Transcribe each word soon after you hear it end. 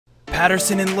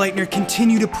Patterson and Leitner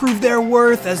continue to prove their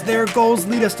worth as their goals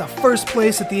lead us to first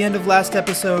place at the end of last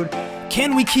episode.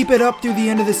 Can we keep it up through the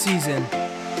end of the season?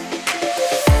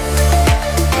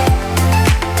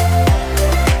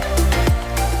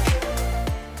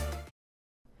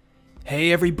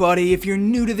 Hey everybody, if you're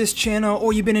new to this channel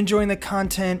or you've been enjoying the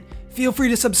content, feel free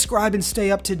to subscribe and stay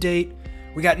up to date.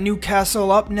 We got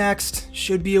Newcastle up next.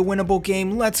 Should be a winnable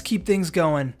game. Let's keep things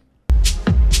going.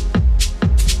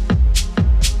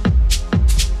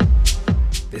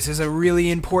 This is a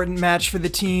really important match for the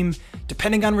team.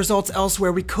 Depending on results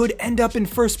elsewhere, we could end up in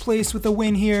first place with a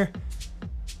win here.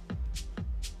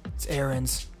 It's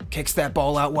Aarons. Kicks that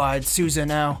ball out wide. Souza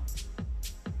now.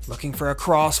 Looking for a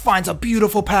cross. Finds a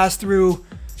beautiful pass through.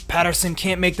 Patterson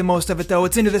can't make the most of it though.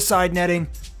 It's into the side netting.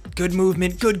 Good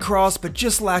movement, good cross, but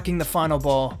just lacking the final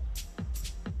ball.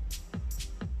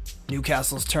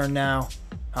 Newcastle's turn now.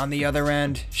 On the other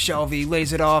end, Shelvey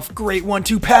lays it off. Great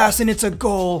 1-2 pass, and it's a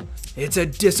goal. It's a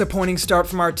disappointing start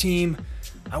from our team.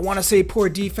 I want to say poor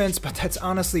defense, but that's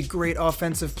honestly great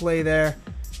offensive play there.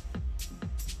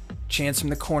 Chance from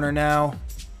the corner now.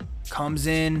 Comes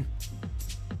in.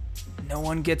 No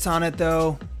one gets on it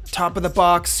though. Top of the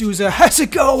box, Souza has a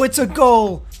go. It's a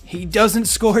goal. He doesn't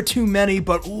score too many,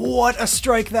 but what a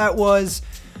strike that was.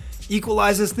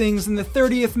 Equalizes things in the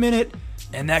 30th minute,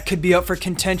 and that could be up for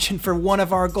contention for one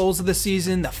of our goals of the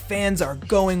season. The fans are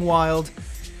going wild.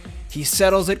 He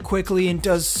settles it quickly and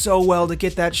does so well to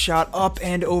get that shot up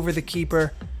and over the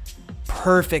keeper.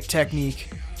 Perfect technique.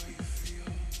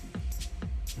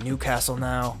 Newcastle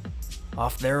now,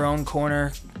 off their own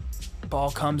corner.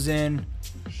 Ball comes in.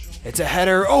 It's a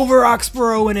header over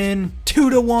Oxborough and in.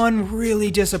 2-1, really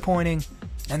disappointing.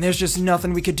 And there's just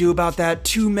nothing we could do about that.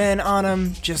 2 men on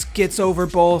him, just gets over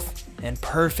both, and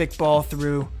perfect ball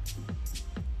through.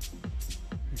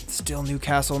 It's still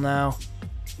Newcastle now.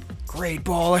 Great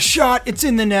ball, a shot, it's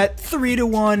in the net,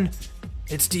 3-1.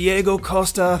 It's Diego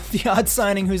Costa, the odd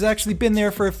signing who's actually been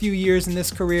there for a few years in this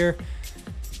career,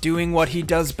 doing what he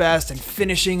does best and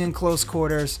finishing in close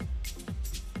quarters.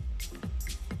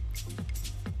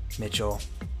 Mitchell,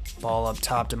 ball up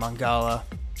top to Mangala.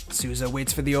 Souza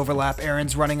waits for the overlap,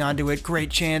 Aaron's running onto it,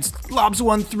 great chance, lobs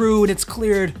one through and it's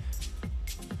cleared.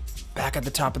 Back at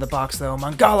the top of the box though,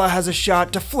 Mangala has a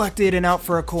shot, deflected and out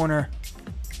for a corner.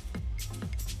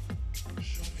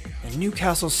 And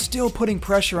Newcastle's still putting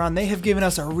pressure on, they have given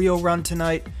us a real run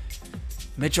tonight.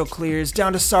 Mitchell clears,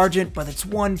 down to Sargent, but it's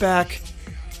one back.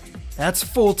 That's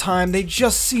full time, they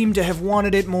just seem to have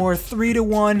wanted it more,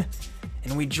 3-1.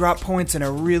 And we drop points in a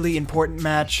really important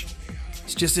match.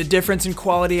 It's just a difference in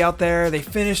quality out there. They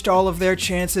finished all of their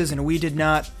chances and we did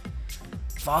not.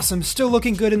 Fossum's still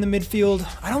looking good in the midfield.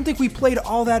 I don't think we played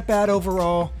all that bad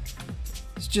overall.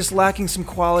 It's just lacking some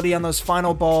quality on those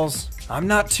final balls. I'm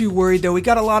not too worried though. We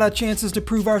got a lot of chances to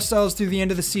prove ourselves through the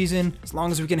end of the season, as long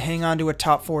as we can hang on to a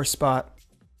top 4 spot.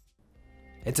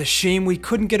 It's a shame we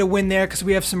couldn't get a win there because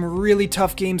we have some really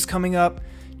tough games coming up.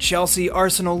 Chelsea,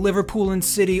 Arsenal, Liverpool, and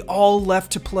City all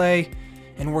left to play,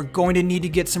 and we're going to need to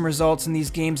get some results in these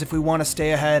games if we want to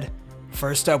stay ahead.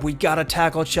 First up, we gotta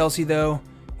tackle Chelsea though.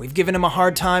 We've given them a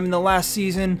hard time in the last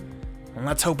season, and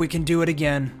let's hope we can do it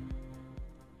again.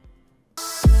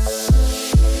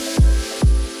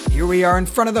 Here we are in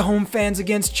front of the home fans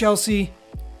against Chelsea.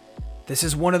 This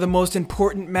is one of the most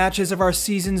important matches of our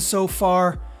season so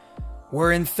far.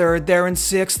 We're in 3rd, they're in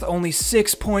 6th, only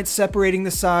 6 points separating the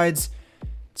sides.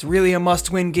 It's really a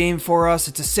must-win game for us.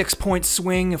 It's a 6-point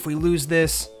swing if we lose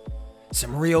this.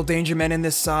 Some real danger men in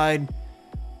this side.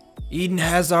 Eden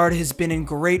Hazard has been in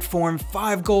great form.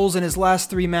 5 goals in his last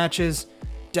 3 matches.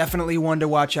 Definitely one to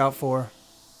watch out for.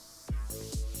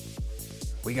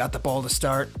 We got the ball to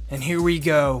start, and here we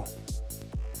go.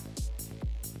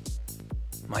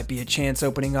 Might be a chance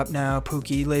opening up now.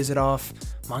 Pukki lays it off.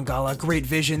 Mangala, great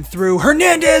vision through.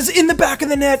 Hernandez in the back of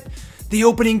the net. The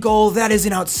opening goal, that is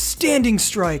an outstanding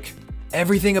strike.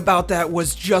 Everything about that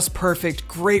was just perfect.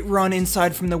 Great run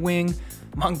inside from the wing.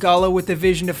 Mangala with the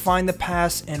vision to find the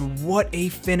pass, and what a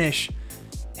finish.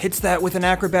 Hits that with an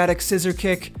acrobatic scissor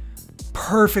kick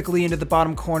perfectly into the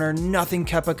bottom corner. Nothing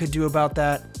Kepa could do about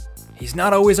that. He's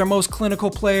not always our most clinical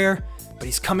player, but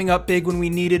he's coming up big when we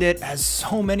needed it, as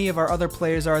so many of our other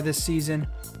players are this season.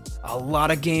 A lot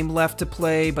of game left to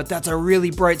play, but that's a really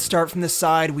bright start from the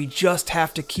side. We just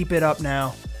have to keep it up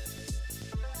now.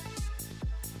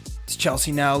 It's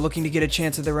Chelsea now, looking to get a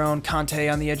chance of their own. Conte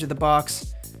on the edge of the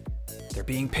box. They're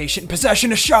being patient.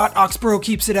 Possession, a shot. Oxborough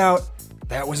keeps it out.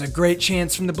 That was a great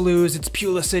chance from the Blues. It's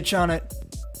Pulisic on it.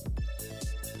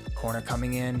 Corner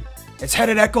coming in. It's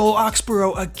headed at goal.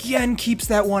 Oxborough again keeps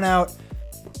that one out.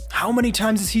 How many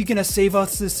times is he going to save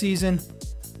us this season?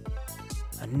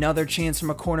 Another chance from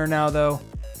a corner now, though.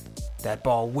 That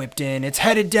ball whipped in. It's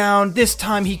headed down. This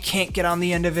time he can't get on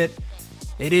the end of it.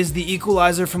 It is the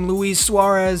equalizer from Luis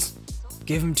Suarez.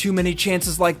 Give him too many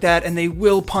chances like that and they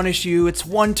will punish you. It's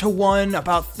 1-1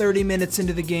 about 30 minutes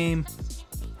into the game.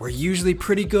 We're usually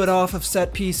pretty good off of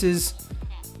set pieces.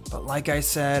 But like I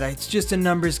said, it's just a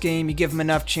numbers game. You give them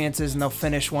enough chances and they'll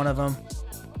finish one of them.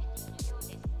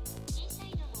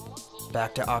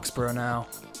 Back to Oxborough now.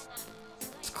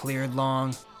 It's cleared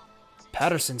long.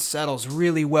 Patterson settles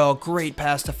really well. Great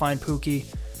pass to find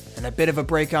Pukki. And a bit of a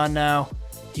break on now.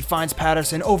 He finds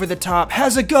Patterson over the top.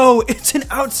 Has a go. It's an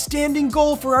outstanding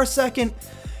goal for our second.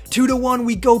 2-1.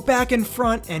 We go back in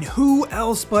front. And who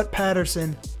else but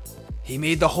Patterson? He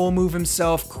made the whole move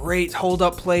himself. Great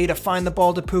hold-up play to find the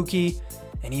ball to Pukki.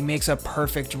 And he makes a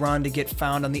perfect run to get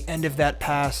found on the end of that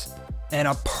pass. And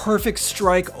a perfect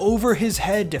strike over his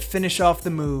head to finish off the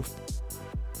move.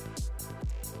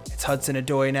 It's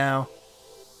Hudson-Odoi now.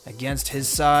 Against his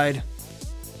side.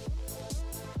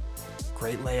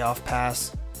 Great layoff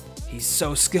pass. He's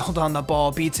so skilled on the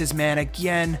ball. Beats his man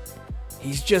again.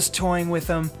 He's just toying with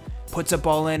him. Puts a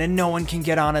ball in and no one can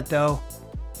get on it though.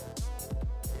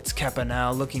 It's Kepa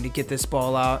now looking to get this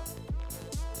ball out.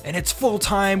 And it's full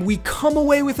time. We come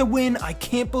away with a win. I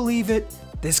can't believe it.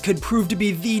 This could prove to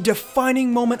be the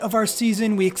defining moment of our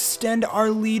season. We extend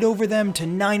our lead over them to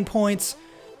 9 points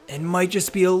and might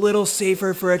just be a little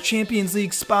safer for a Champions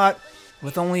League spot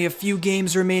with only a few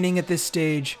games remaining at this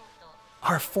stage.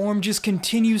 Our form just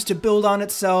continues to build on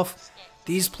itself.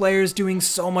 These players doing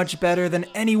so much better than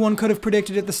anyone could have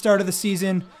predicted at the start of the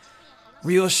season.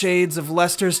 Real shades of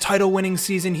Leicester's title-winning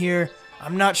season here.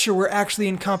 I'm not sure we're actually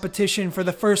in competition for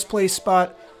the first place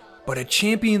spot, but a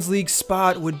Champions League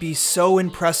spot would be so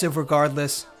impressive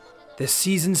regardless. The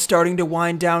season's starting to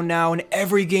wind down now and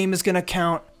every game is going to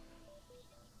count.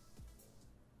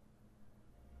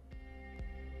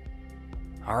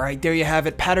 Alright, there you have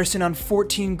it. Patterson on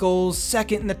 14 goals,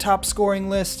 second in the top scoring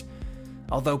list.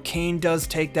 Although Kane does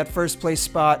take that first place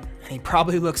spot, and he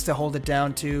probably looks to hold it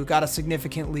down too. Got a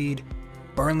significant lead.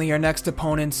 Burnley our next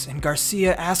opponents, and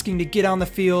Garcia asking to get on the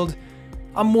field.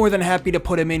 I'm more than happy to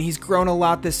put him in. He's grown a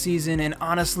lot this season, and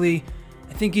honestly,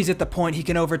 I think he's at the point he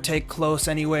can overtake Klose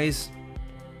anyways.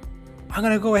 I'm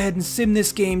going to go ahead and sim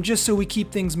this game just so we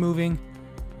keep things moving.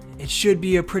 It should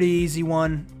be a pretty easy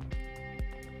one.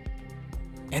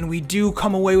 And we do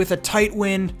come away with a tight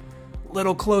win. A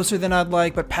little closer than I'd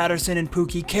like, but Patterson and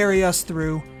Pukki carry us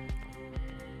through.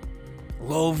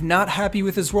 Love not happy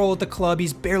with his role at the club.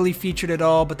 He's barely featured at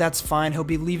all, but that's fine. He'll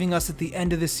be leaving us at the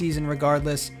end of the season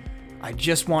regardless. I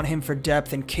just want him for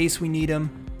depth in case we need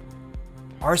him.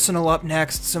 Arsenal up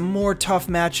next. Some more tough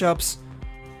matchups.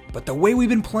 But the way we've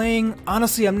been playing,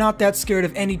 honestly, I'm not that scared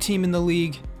of any team in the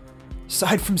league.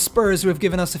 Aside from Spurs, who have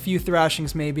given us a few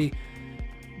thrashings maybe.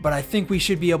 But I think we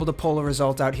should be able to pull a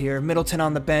result out here. Middleton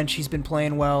on the bench. He's been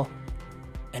playing well.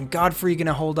 And Godfrey going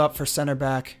to hold up for center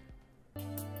back.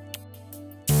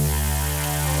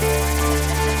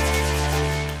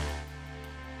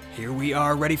 Here we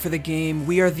are, ready for the game.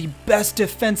 We are the best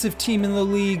defensive team in the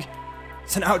league.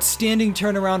 It's an outstanding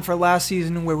turnaround for last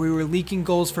season where we were leaking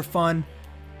goals for fun.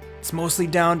 It's mostly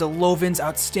down to Lovin's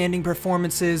outstanding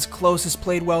performances. Klose has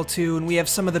played well too, and we have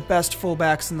some of the best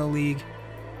fullbacks in the league.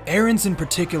 Aarons in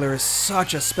particular is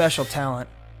such a special talent.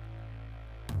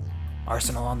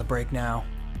 Arsenal on the break now.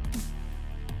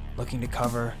 Looking to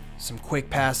cover. Some quick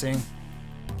passing.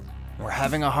 We're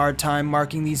having a hard time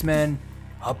marking these men.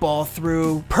 A ball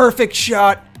through. Perfect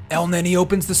shot. El Neni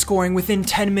opens the scoring within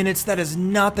 10 minutes. That is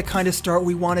not the kind of start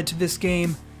we wanted to this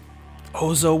game.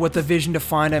 Ozo with the vision to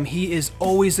find him. He is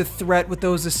always a threat with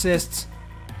those assists.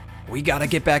 We gotta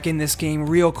get back in this game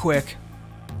real quick.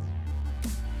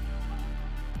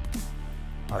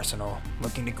 Arsenal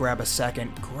looking to grab a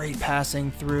second. Great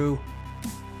passing through.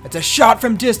 It's a shot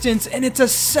from distance, and it's a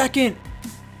second.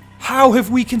 How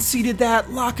have we conceded that?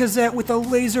 Lacazette with a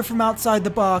laser from outside the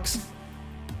box.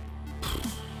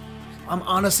 I'm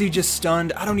honestly just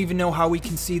stunned. I don't even know how we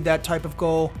concede that type of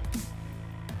goal.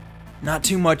 Not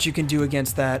too much you can do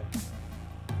against that.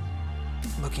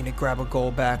 Looking to grab a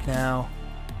goal back now.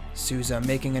 Souza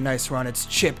making a nice run. It's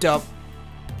chipped up.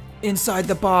 Inside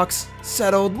the box.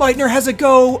 Settled. Leitner has a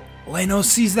go. Leno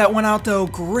sees that one out though.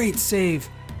 Great save.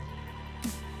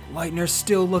 Leitner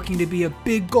still looking to be a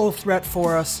big goal threat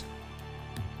for us.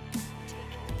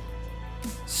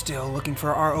 Still looking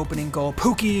for our opening goal.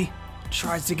 Pukki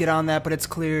tries to get on that, but it's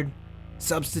cleared.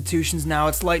 Substitutions now.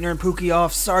 It's Leitner and Pukki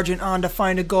off. Sargent on to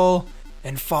find a goal.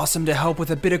 And Fossum to help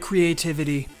with a bit of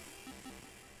creativity.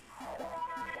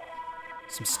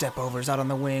 Some step overs out on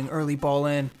the wing. Early ball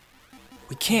in.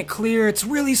 We can't clear, it's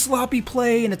really sloppy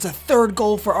play, and it's a third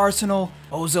goal for Arsenal.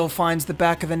 Ozil finds the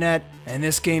back of the net, and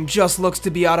this game just looks to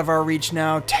be out of our reach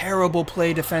now. Terrible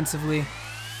play defensively.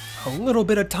 A little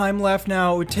bit of time left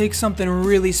now. It would take something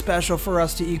really special for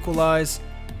us to equalize.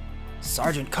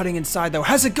 Sargent cutting inside though,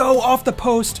 has a go off the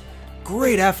post.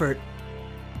 Great effort.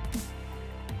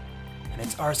 And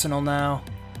it's Arsenal now.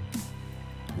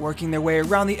 Working their way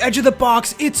around the edge of the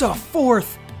box, it's a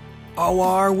fourth!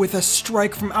 Aouar with a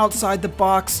strike from outside the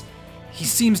box. He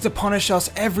seems to punish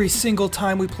us every single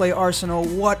time we play Arsenal.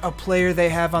 What a player they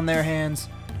have on their hands.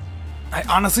 I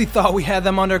honestly thought we had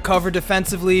them under cover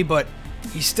defensively, but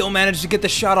he still managed to get the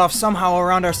shot off somehow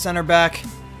around our center back.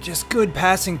 Just good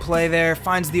passing play there,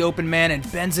 finds the open man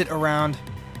and bends it around.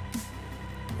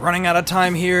 Running out of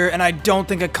time here, and I don't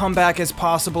think a comeback is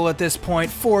possible at this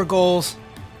point. 4 goals.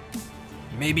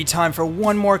 Maybe time for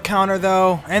one more counter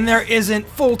though, and there isn't.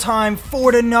 Full time,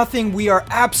 4-0. We are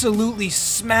absolutely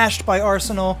smashed by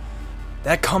Arsenal.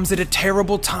 That comes at a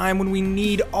terrible time when we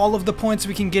need all of the points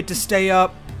we can get to stay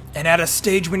up, and at a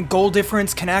stage when goal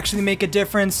difference can actually make a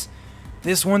difference.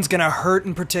 This one's gonna hurt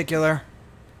in particular.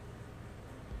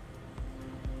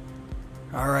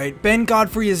 Alright, Ben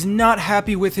Godfrey is not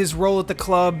happy with his role at the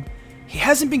club. He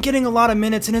hasn't been getting a lot of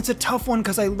minutes, and it's a tough one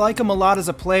because I like him a lot as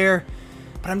a player.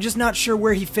 But I'm just not sure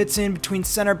where he fits in between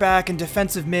center back and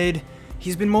defensive mid.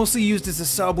 He's been mostly used as a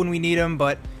sub when we need him,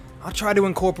 but I'll try to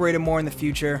incorporate him more in the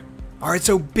future. Alright,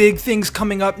 so big things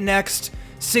coming up next.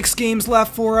 6 games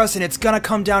left for us, and it's gonna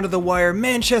come down to the wire.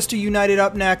 Manchester United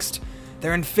up next.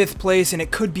 They're in 5th place, and it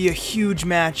could be a huge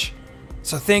match.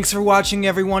 So thanks for watching,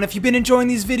 everyone. If you've been enjoying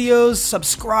these videos,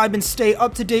 subscribe and stay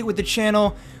up to date with the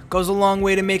channel. Goes a long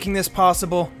way to making this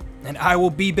possible. And I will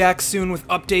be back soon with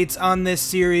updates on this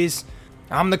series.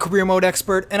 I'm the Career Mode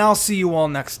Expert, and I'll see you all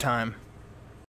next time.